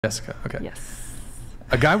Jessica, okay. Yes.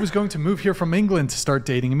 A guy was going to move here from England to start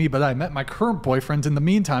dating me, but I met my current boyfriend in the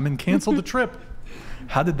meantime and canceled the trip.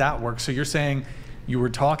 How did that work? So you're saying you were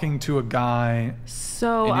talking to a guy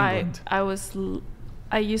So in England?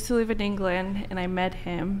 I used to live in England and I met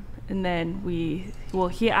him, and then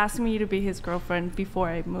he asked me to be his girlfriend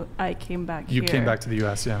before I came back here. You came back to the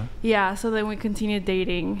US, yeah. Yeah, so then we continued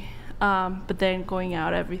dating, but then going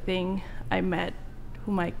out, everything, I met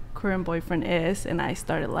who my current boyfriend is, and I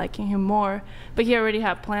started liking him more. But he already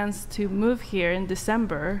had plans to move here in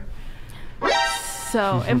December.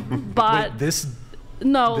 So, but Wait, this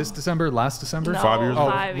December, last December? No, 5 years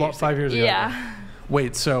ago? 5 years ago. Yeah.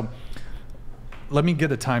 Wait, so let me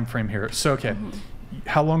get a time frame here. So, okay,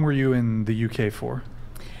 how long were you in the UK for?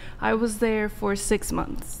 I was there for 6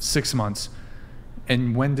 months. 6 months.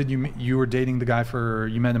 And when did you were dating the guy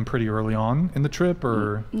you met him pretty early on in the trip,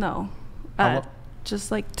 or? No.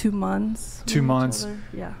 Just like 2 months. 2 months.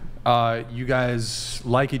 Yeah. You guys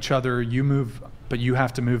like each other. You move, but you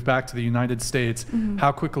have to move back to the United States.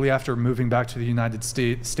 How quickly after moving back to the United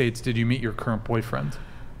States did you meet your current boyfriend?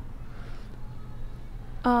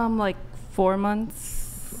 Like 4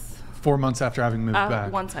 months. 4 months after having moved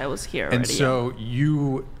back. Once I was here already. And so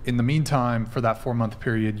you, in the meantime, for that 4 month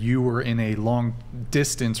period, you were in a long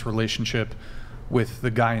distance relationship with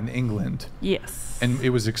the guy in England. Yes. And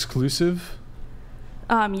it was exclusive?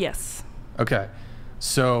 Yes. Okay.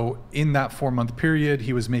 So in that 4 month period,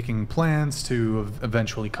 he was making plans to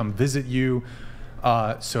eventually come visit you.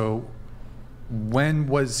 So when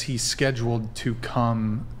was he scheduled to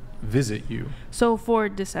come visit you? So for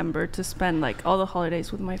December, to spend like all the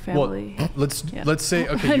holidays with my family. Well, let's say,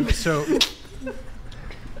 okay, so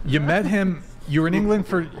you met him, you were in England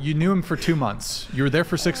you knew him for 2 months. You were there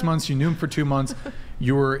for 6 months, you knew him for 2 months.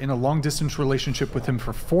 You were in a long distance relationship with him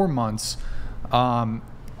for 4 months.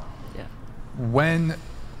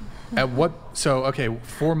 So okay,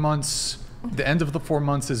 4 months, the end of the 4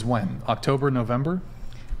 months is when? October, November?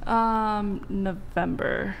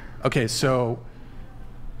 November. Okay, so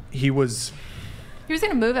he was going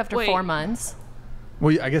to move after Wait. 4 months.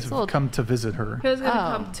 Well, I guess come to visit her. He was going to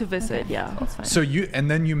come to visit, yeah. That's fine. So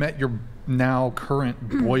then you met your now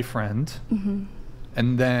current boyfriend,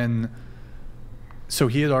 and then, so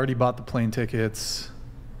he had already bought the plane tickets.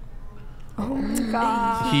 Oh my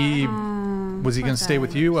God. Was he going to stay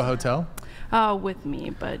with you, a hotel? With me,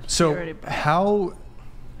 but he So already bought.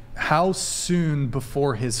 how soon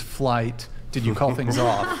before his flight did you call things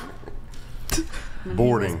off?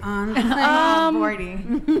 Boarding.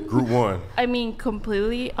 Boarding. Group one. I mean,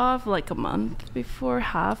 completely off, like a month before,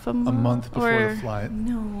 half a month. A month before or, the flight.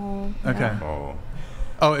 No. Okay. Oh,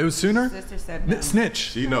 Oh, it was sooner? Sister said no. Snitch.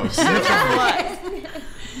 she knows.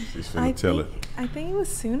 She's finna tell it. I think it was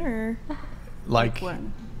sooner. Like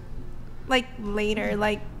When? Like later,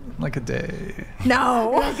 like a day.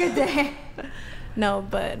 no. Like a day. No,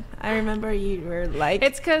 but I remember you were like,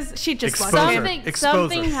 It's because she just Expose her. something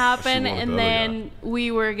Expose her. happened, She wanted and the other then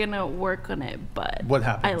we were gonna work on it. But What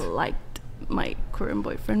happened? I liked my current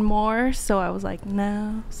boyfriend more, so I was like,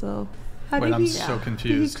 no. So Wait, I'm so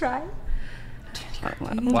confused. cry?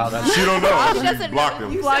 Wow, that's She don't know. She You doesn't blocked know.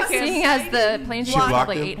 him. Seeing as the plane ticket was blocked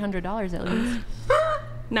like him? $800 at least.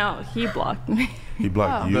 no, he blocked me. He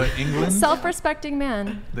blocked you. the England. Self-respecting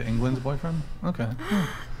man. The England's boyfriend. Okay.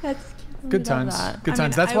 That's Good love times. that. Good I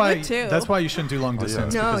times. mean, that's I why. would too. That's why you shouldn't do long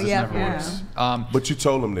distance No, because it yeah. never Yeah. works. But you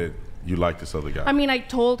told him that you liked this other guy. I mean, I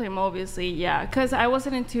told him obviously, yeah, because I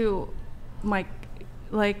wasn't into my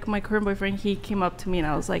current boyfriend. He came up to me and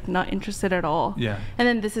I was like not interested at all. Yeah. And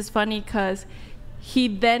then this is funny because he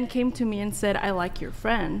then came to me and said, "I like your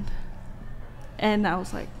friend," and I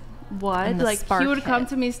was like, "What?" And the Like spark he would come hit.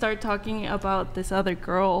 to me, start talking about this other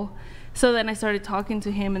girl. So then I started talking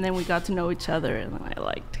to him, and then we got to know each other, and then I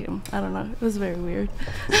liked him. I don't know. It was very weird.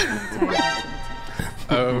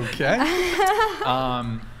 Okay.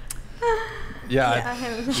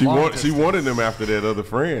 Yeah. she long wanted him after that other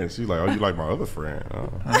friend. She's like, oh, you like my other friend?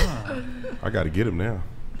 Oh. I got to get him now.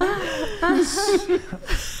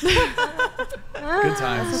 Good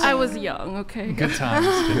times. I was young. Okay. Good times.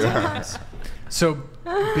 Good times. So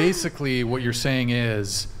basically, what you're saying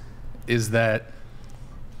is that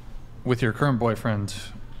with your current boyfriend,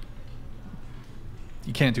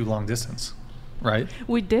 you can't do long distance, right?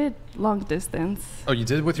 We did long distance. Oh, you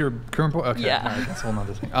did with your current boy? Okay. Yeah. All right, that's a whole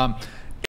nother thing.